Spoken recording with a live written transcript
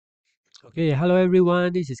Okay, hello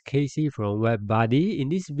everyone, this is Casey from WebBuddy. In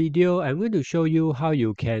this video, I'm going to show you how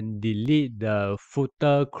you can delete the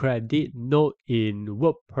footer credit note in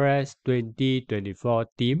WordPress 2024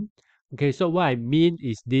 theme. Okay, so what I mean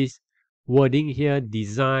is this wording here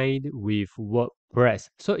designed with WordPress.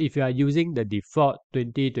 So if you are using the default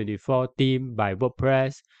 2024 theme by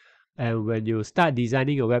WordPress, and when you start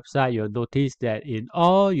designing a website, you'll notice that in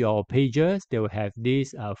all your pages, they will have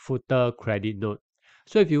this footer credit note.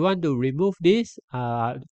 So if you want to remove this,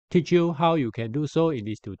 teach you how you can do so in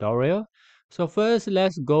this tutorial. So first,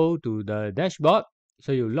 let's go to the dashboard.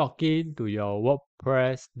 So you log in to your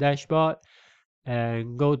WordPress dashboard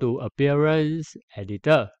and go to Appearance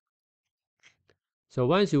Editor. So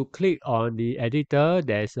once you click on the editor,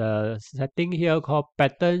 there's a setting here called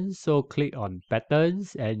Patterns. So click on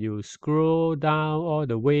Patterns and you scroll down all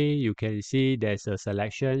the way. You can see there's a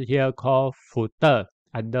selection here called Footer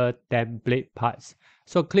under Template Parts.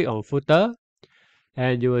 So click on Footer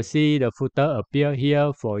and you will see the footer appear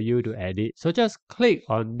here for you to edit. So just click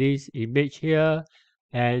on this image here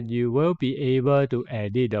and you will be able to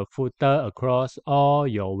edit the footer across all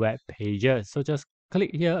your web pages. So just click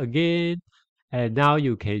here again and now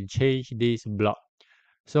you can change this block.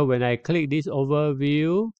 So when I click this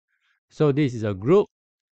overview, so this is a group.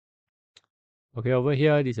 Okay, over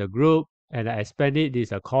here this is a group and I expand it, this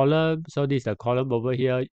is a column. So this is a column over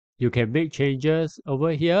here. You can make changes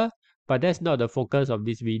over here, but that's not the focus of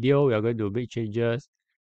this video. We are going to make changes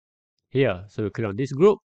here. So you click on this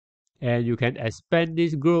group and you can expand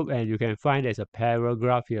this group and you can find there's a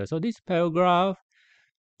paragraph here. So this paragraph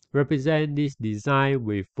represent this design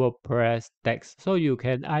with WordPress text. So you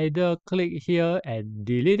can either click here and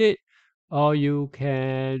delete it, or you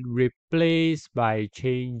can replace by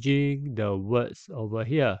changing the words over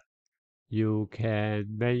here. You can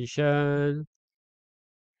mention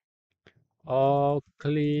all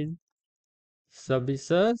clean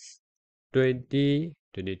services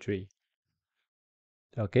 2023.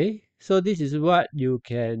 Okay, so this is what you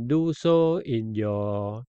can do so in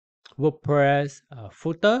your WordPress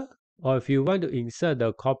footer, or if you want to insert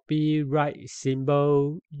the copyright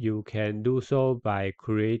symbol, you can do so by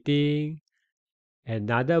creating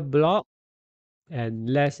another block and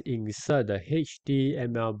let's insert the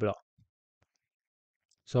HTML block.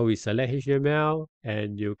 So we select HTML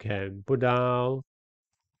and you can put down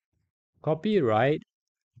copyright,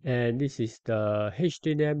 and this is the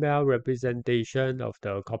HTML representation of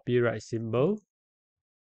the copyright symbol.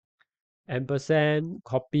 Ampersand,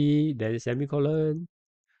 copy, then semicolon,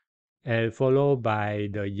 and followed by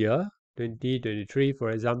the year 2023,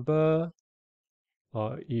 for example.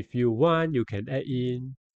 Or if you want, you can add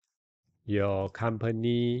in your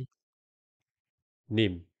company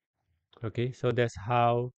name. Okay, so that's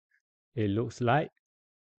how it looks like.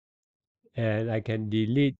 And I can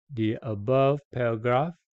delete the above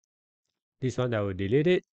paragraph. This one I will delete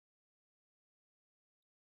it.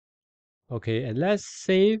 Okay, and let's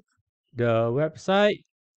save the website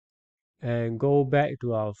and go back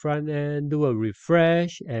to our front end, do a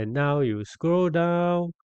refresh, and now you scroll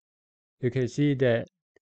down, you can see that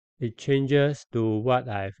it changes to what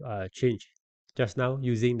I've changed just now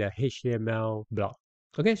using the HTML block.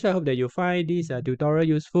 Okay, so I hope that you find this tutorial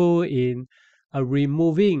useful in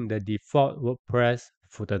removing the default WordPress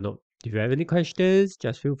footer node. If you have any questions,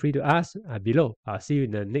 just feel free to ask below. I'll see you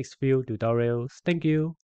in the next few tutorials. Thank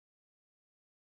you.